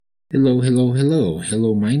Hello, hello, hello.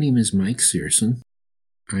 Hello, my name is Mike Searson.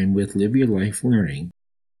 I'm with Live Your Life Learning,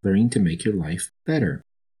 learning to make your life better.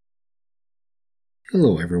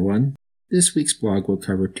 Hello, everyone. This week's blog will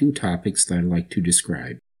cover two topics that I'd like to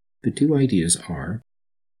describe. The two ideas are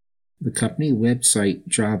the company website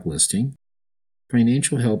job listing,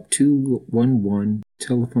 Financial Help 211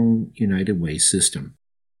 Telephone United Way system.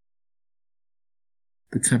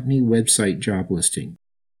 The company website job listing.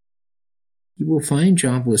 You will find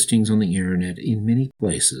job listings on the internet in many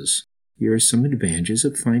places. Here are some advantages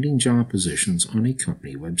of finding job positions on a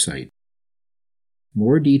company website.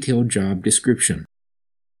 More detailed job description.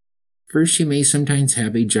 First, you may sometimes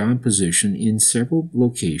have a job position in several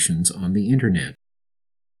locations on the internet.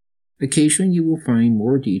 Occasionally, you will find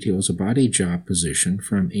more details about a job position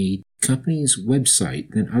from a company's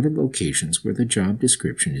website than other locations where the job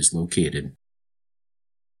description is located.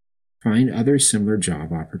 Find other similar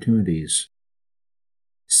job opportunities.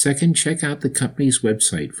 Second, check out the company's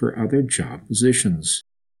website for other job positions.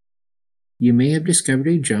 You may have discovered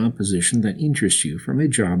a job position that interests you from a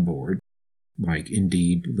job board, like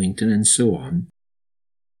Indeed, LinkedIn, and so on.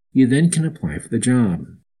 You then can apply for the job.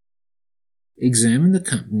 Examine the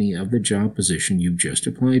company of the job position you've just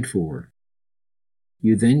applied for.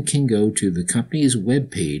 You then can go to the company's web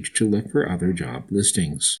page to look for other job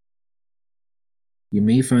listings. You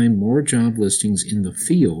may find more job listings in the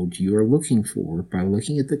field you are looking for by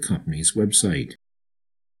looking at the company's website.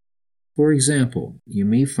 For example, you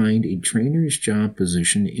may find a trainer's job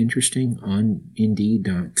position interesting on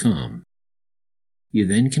Indeed.com. You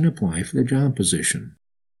then can apply for the job position.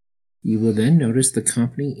 You will then notice the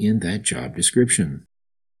company in that job description.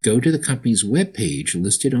 Go to the company's web page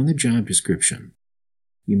listed on the job description.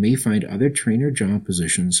 You may find other trainer job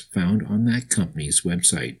positions found on that company's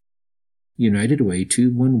website. United Way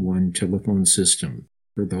 211 telephone system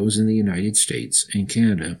for those in the United States and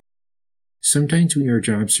Canada. Sometimes when you're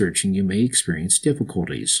job searching, you may experience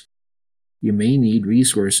difficulties. You may need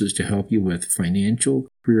resources to help you with financial,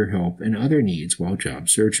 career help, and other needs while job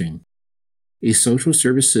searching. A social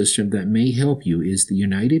service system that may help you is the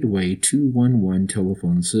United Way 211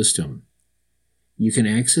 telephone system. You can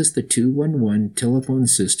access the 211 telephone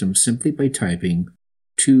system simply by typing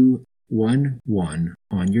 211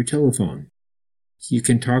 on your telephone. You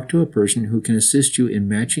can talk to a person who can assist you in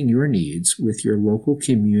matching your needs with your local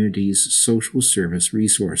community's social service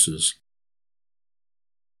resources.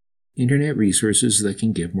 Internet resources that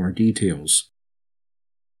can give more details.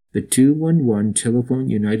 The 211 Telephone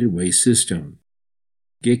United Way system.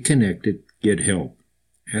 Get connected, get help.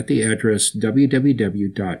 At the address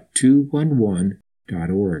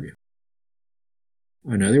www.211.org.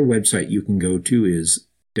 Another website you can go to is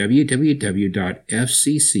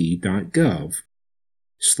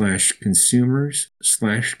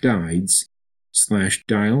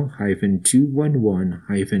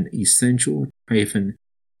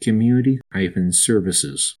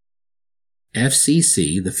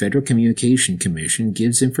FCC, the Federal Communications Commission,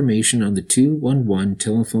 gives information on the 211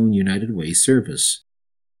 Telephone United Way service.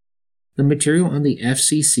 The material on the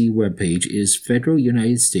FCC webpage is Federal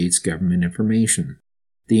United States government information.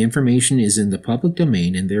 The information is in the public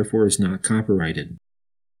domain and therefore is not copyrighted.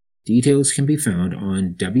 Details can be found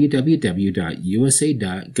on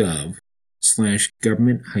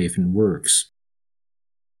www.usa.gov/government-works.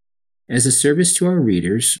 As a service to our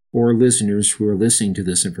readers or listeners who are listening to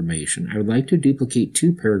this information, I would like to duplicate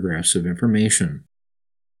two paragraphs of information.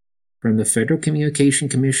 From the Federal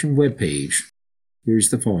Communications Commission webpage,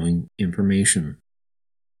 here's the following information.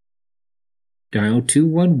 Dial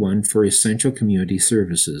 211 for essential community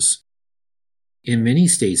services. In many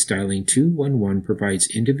states, dialing 211 provides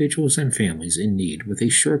individuals and families in need with a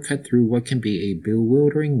shortcut through what can be a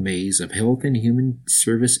bewildering maze of health and human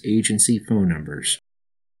service agency phone numbers.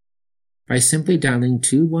 By simply dialing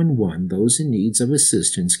 211, those in need of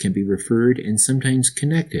assistance can be referred and sometimes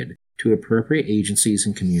connected to appropriate agencies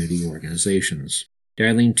and community organizations.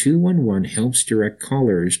 Dialing 211 helps direct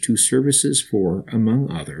callers to services for, among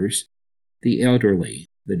others, the elderly,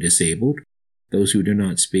 the disabled, those who do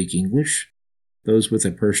not speak English, those with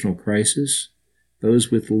a personal crisis, those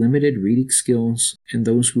with limited reading skills, and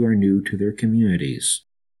those who are new to their communities.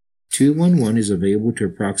 211 is available to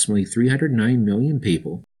approximately 309 million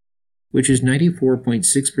people, which is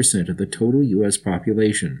 94.6% of the total U.S.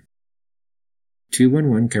 population.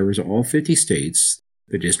 211 covers all 50 states,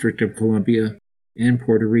 the District of Columbia, and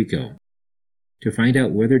Puerto Rico. To find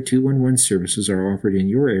out whether 211 services are offered in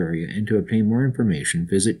your area and to obtain more information,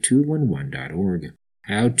 visit 211.org.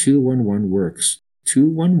 How 211 works.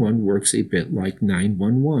 211 works a bit like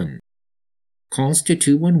 911. Calls to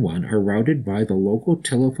 211 are routed by the local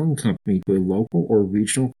telephone company to a local or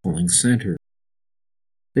regional calling center.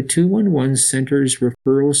 The 211 center's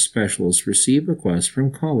referral specialists receive requests from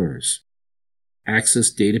callers.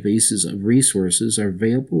 Access databases of resources are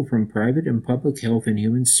available from private and public health and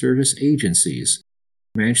human service agencies,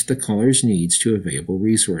 match the caller's needs to available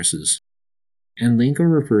resources, and link or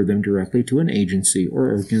refer them directly to an agency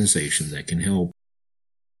or organization that can help.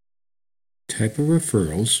 Type of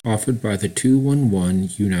referrals offered by the 211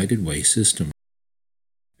 United Way system.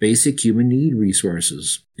 Basic human need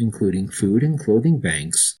resources, including food and clothing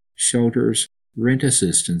banks, shelters, rent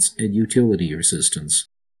assistance, and utility assistance.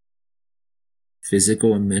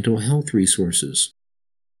 Physical and mental health resources,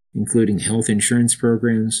 including health insurance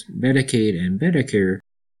programs, Medicaid and Medicare,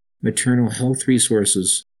 maternal health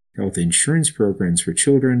resources, health insurance programs for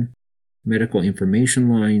children, medical information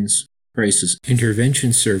lines, crisis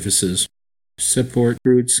intervention services, support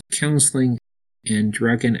groups, counseling, and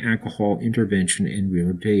drug and alcohol intervention and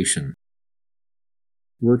rehabilitation.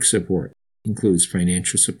 Work support includes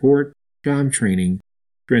financial support, job training,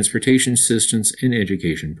 transportation assistance, and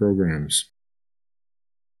education programs.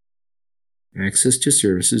 Access to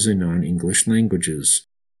services in non-English languages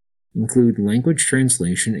include language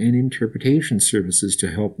translation and interpretation services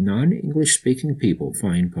to help non-English speaking people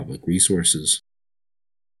find public resources.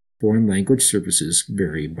 Foreign language services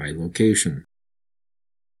vary by location.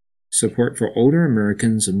 Support for older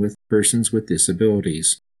Americans and with persons with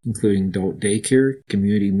disabilities, including adult daycare,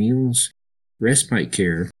 community meals, respite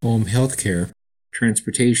care, home health care,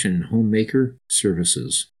 transportation and homemaker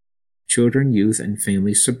services. Children, youth, and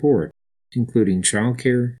family support, including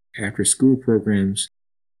childcare, after-school programs,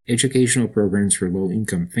 educational programs for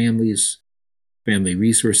low-income families, family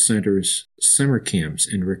resource centers, summer camps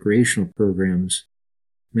and recreational programs,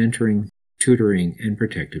 mentoring, tutoring, and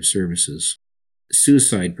protective services.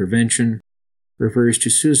 Suicide prevention refers to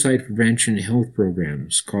suicide prevention health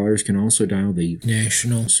programs. Callers can also dial the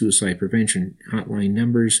National Suicide Prevention Hotline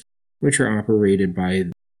numbers, which are operated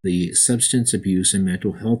by the Substance Abuse and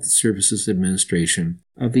Mental Health Services Administration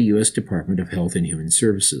of the U.S. Department of Health and Human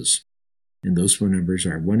Services. And those phone numbers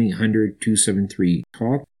are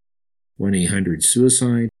 1-800-273-TALK,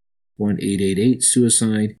 1-800-SUICIDE,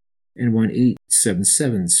 1-888-SUICIDE, and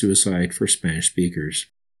 1-877-SUICIDE for Spanish speakers.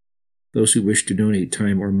 Those who wish to donate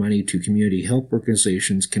time or money to community help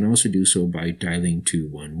organizations can also do so by dialing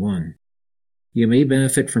 211. You may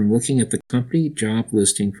benefit from looking at the company job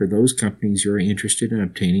listing for those companies you are interested in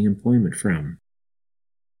obtaining employment from.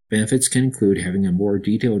 Benefits can include having a more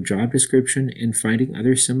detailed job description and finding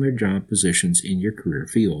other similar job positions in your career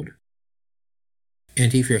field.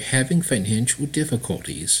 And if you're having financial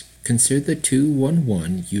difficulties, consider the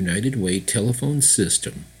 211 United Way telephone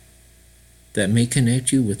system that may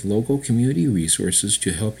connect you with local community resources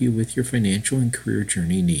to help you with your financial and career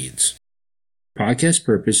journey needs. Podcast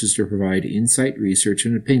purpose is to provide insight, research,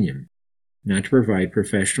 and opinion, not to provide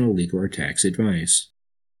professional, legal, or tax advice.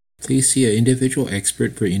 Please see an individual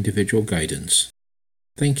expert for individual guidance.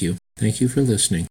 Thank you. Thank you for listening.